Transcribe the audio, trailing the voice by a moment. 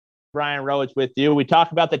Brian Rowitz with you. We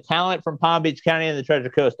talk about the talent from Palm Beach County and the Treasure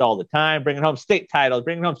Coast all the time, bringing home state titles,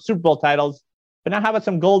 bringing home Super Bowl titles. But now how about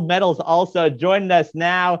some gold medals also? Joining us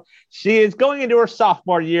now, she is going into her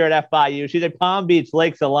sophomore year at FIU. She's a Palm Beach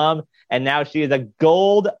Lakes alum, and now she is a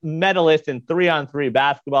gold medalist in 3-on-3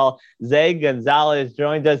 basketball. Zay Gonzalez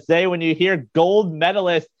joins us. Zay, when you hear gold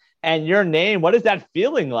medalist and your name, what is that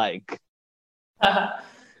feeling like?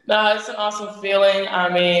 No, it's an awesome feeling. I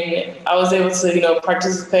mean, I was able to,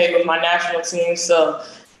 participate with my national team. So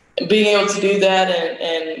being able to do that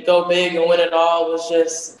and go big and win it all was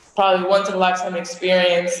just probably once in a lifetime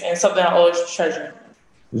experience and something I always treasure.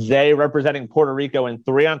 Zay representing Puerto Rico in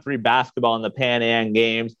 3-on-3 basketball in the Pan Am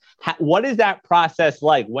Games. What is that process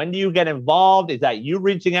like? When do you get involved? Is that you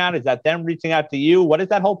reaching out? Is that them reaching out to you? What is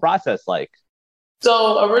that whole process like?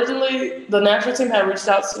 So originally, the national team had reached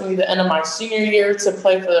out to me the end of my senior year to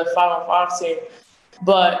play for the 5-on-5 team,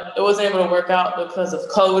 but it wasn't able to work out because of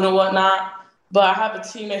COVID and whatnot. But I have a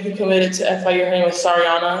teammate who committed to FIU. Her name is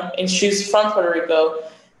Sariana, and she's from Puerto Rico.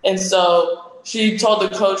 And so she told the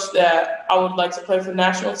coach that I would like to play for the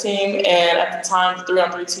national team. And at the time, the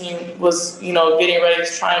 3-on-3 team was, getting ready,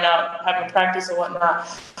 trying out, having practice and whatnot.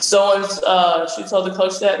 So when she told the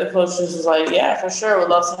coach that, the coach was like, yeah, for sure, would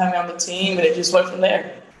love to have me on the team. And it just went from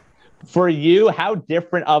there. For you, how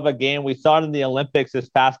different of a game, we saw it in the Olympics this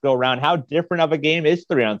past go around, how different of a game is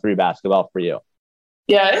 3-on-3 basketball for you?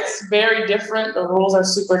 Yeah, it's very different. The rules are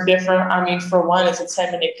super different. I mean, for one, it's a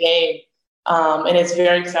 10-minute game. And it's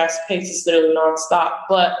very fast-paced. It's literally nonstop.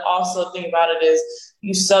 But also the thing about it is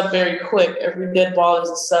you sub very quick. Every dead ball is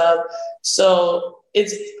a sub. So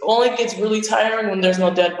it only gets really tiring when there's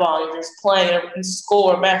no dead ball. You're just playing and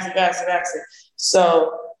score, back.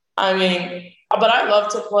 So, I mean, but I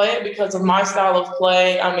love to play it because of my style of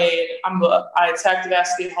play. I mean, I attack the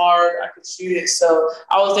basket hard. I can shoot it. So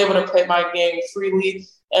I was able to play my game freely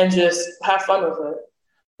and just have fun with it.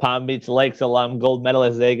 Palm Beach Lakes alum, gold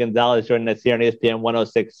medalist Zay Gonzalez joining us here on ESPN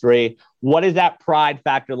 106.3. What is that pride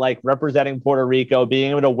factor like representing Puerto Rico, being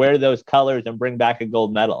able to wear those colors and bring back a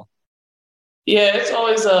gold medal? Yeah, it's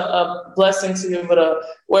always a blessing to be able to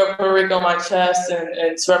wear Puerto Rico on my chest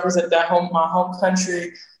and to represent my home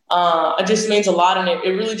country. It just means a lot, and it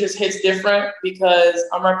really just hits different because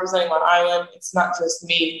I'm representing my island. It's not just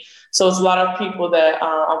me. So it's a lot of people that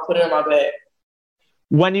I'm putting in my bag.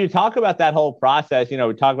 When you talk about that whole process, we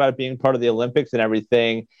talk about it being part of the Olympics and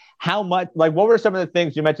everything. How much, what were some of the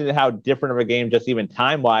things you mentioned, how different of a game, just even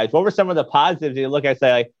time wise? What were some of the positives you look at and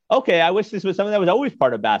say, okay, I wish this was something that was always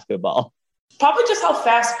part of basketball? Probably just how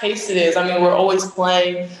fast paced it is. I mean, we're always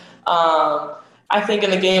playing. I think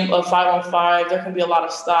in the game of 5-on-5, there can be a lot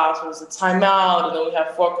of stops. There's a timeout, and then we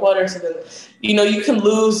have 4 quarters. And then, you can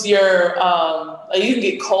lose your you can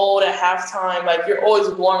get cold at halftime. Like, you're always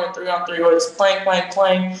warm in 3-on-3, or just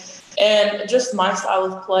playing. And just my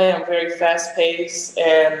style of play, I'm very fast-paced.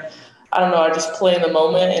 And, I don't know, I just play in the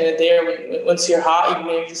moment. And then once you're hot,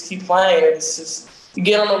 you just keep playing. And it's just, you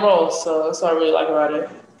get on the roll. So that's what I really like about it.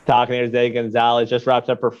 Talking here, Zay Gonzalez just wraps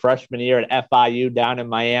up her freshman year at FIU down in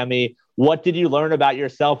Miami. What did you learn about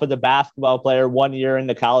yourself as a basketball player 1 year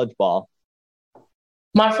into college ball?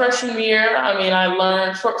 My freshman year, I mean, I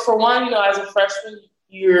learned for one, as a freshman,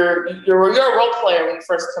 you're a role player when you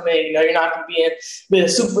first come in. You're not going to be a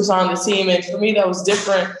superstar on the team. And for me, that was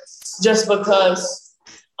different just because,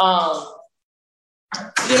 coming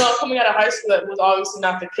out of high school, that was obviously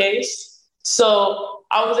not the case. So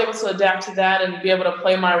I was able to adapt to that and be able to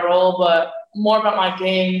play my role, but more about my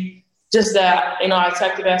game. Just that, I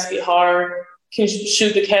attack the basket hard, can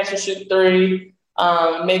shoot the catch and shoot 3,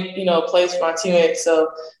 make, plays for my teammates.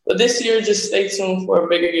 So, but this year, just stay tuned for a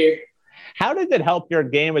bigger year. How does it help your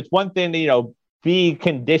game? It's one thing to, be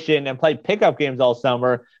conditioned and play pickup games all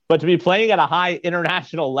summer, but to be playing at a high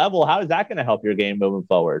international level, how is that going to help your game moving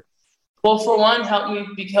forward? Well, for one, help me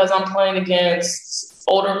because I'm playing against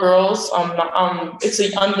older girls. It's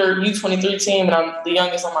an under U23 team, and I'm the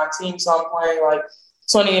youngest on my team, so I'm playing like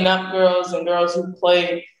 20 and up girls and girls who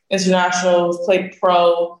play international, who play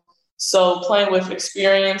pro. So playing with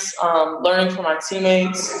experience, learning from my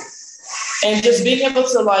teammates, and just being able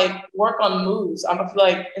to work on moves. I feel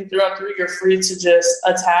like in 3-on-3, you're free to just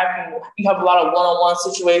attack, and you have a lot of one-on-one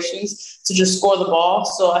situations to just score the ball.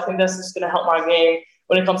 So I think that's just going to help my game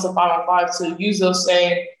when it comes to 5-on-5 to use those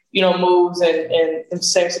same, moves and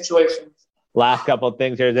same situations. Last couple of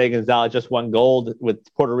things here. Zay Gonzalez just won gold with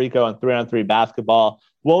Puerto Rico in 3-on-3 basketball.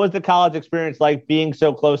 What was the college experience like being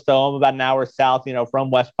so close to home, about an hour south,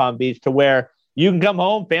 from West Palm Beach, to where you can come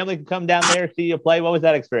home, family can come down there, see you play? What was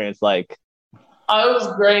that experience like? It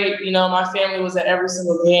was great. You know, my family was at every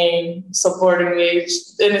single game supporting me,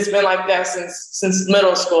 and it's been like that since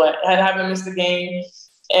middle school. I haven't missed a game,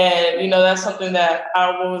 and you know that's something that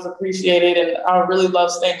I've always appreciated, and I really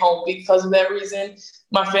love staying home because of that reason.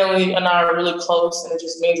 My family and I are really close, and it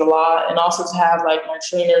just means a lot. And also to have like my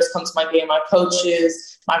trainers come to my game, my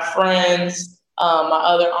coaches, my friends, my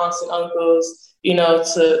other aunts and uncles, you know,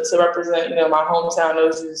 to represent, you know, my hometown.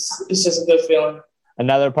 It's just a good feeling.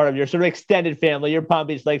 Another part of your sort of extended family, your Palm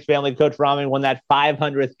Beach Lakes family. Coach Rami won that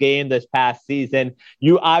 500th game this past season.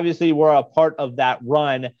 You obviously were a part of that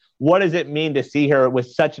run. What does it mean to see her with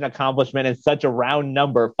such an accomplishment and such a round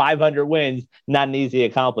number? 500 wins, not an easy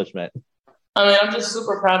accomplishment. I mean, I'm just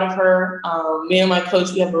super proud of her. Me and my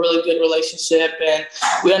coach, we have a really good relationship and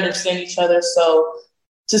we understand each other. So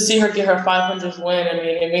to see her get her 500th win, I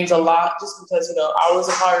mean, it means a lot just because, you know, I was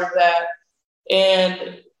a part of that.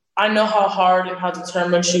 And I know how hard and how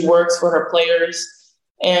determined she works for her players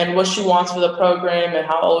and what she wants for the program and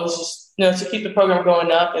how always just, you know, to keep the program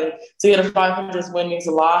going up, and to get a 500th win means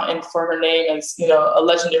a lot. And for her name as, you know, a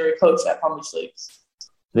legendary coach at Palm Beach Lakes.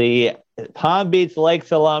 The Palm Beach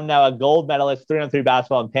Lakes alum, now a gold medalist, 3-on-3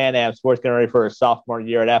 basketball and Pan Am sports, getting ready for her sophomore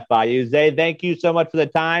year at FIU. Zay, thank you so much for the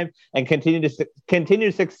time and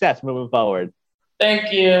continue success moving forward.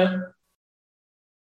 Thank you.